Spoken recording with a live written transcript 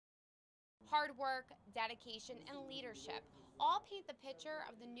Hard work, dedication, and leadership all paint the picture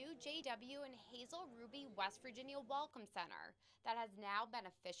of the new JW and Hazel Ruby West Virginia Welcome Center that has now been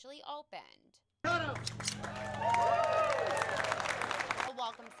officially opened. The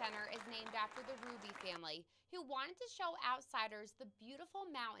Welcome Center is named after the Ruby family, who wanted to show outsiders the beautiful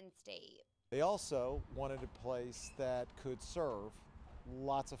mountain state. They also wanted a place that could serve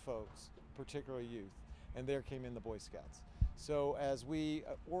lots of folks, particularly youth, and there came in the Boy Scouts. So as we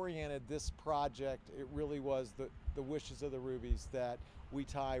oriented this project, it really was the wishes of the Rubies that we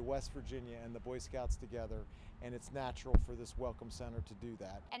tie West Virginia and the Boy Scouts together, and it's natural for this Welcome Center to do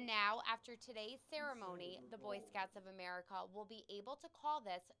that. And now, after today's ceremony, the Boy Scouts of America will be able to call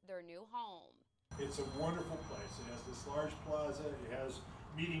this their new home. It's a wonderful place. It has this large plaza, it has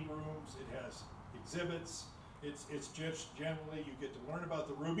meeting rooms, it has exhibits. It's just generally, you get to learn about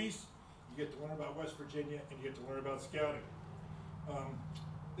the Rubies, you get to learn about West Virginia, and you get to learn about scouting.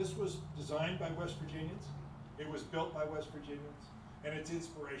 This was designed by West Virginians, it was built by West Virginians, and its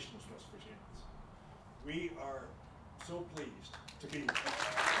inspiration is West Virginians. We are so pleased to be here.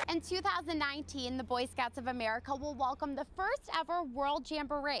 In 2019, the Boy Scouts of America will welcome the first ever World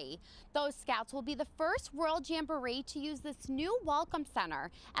Jamboree. Those Scouts will be the first World Jamboree to use this new Welcome Center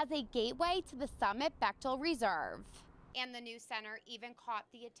as a gateway to the Summit Bechtel Reserve. And the new center even caught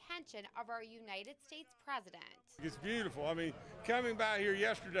the attention of our United States President. It's beautiful. I mean, coming by here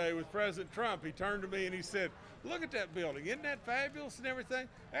yesterday with President Trump, he turned to me and he said, "Look at that building. Isn't that fabulous and everything?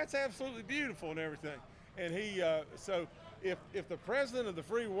 That's absolutely beautiful and everything." And he, so if the president of the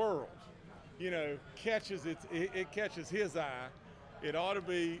free world, catches it catches his eye, it ought to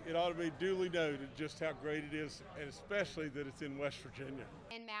be duly noted just how great it is, and especially that it's in West Virginia.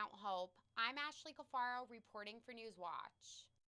 In Mount Hope, I'm Ashley Cafaro reporting for Newswatch.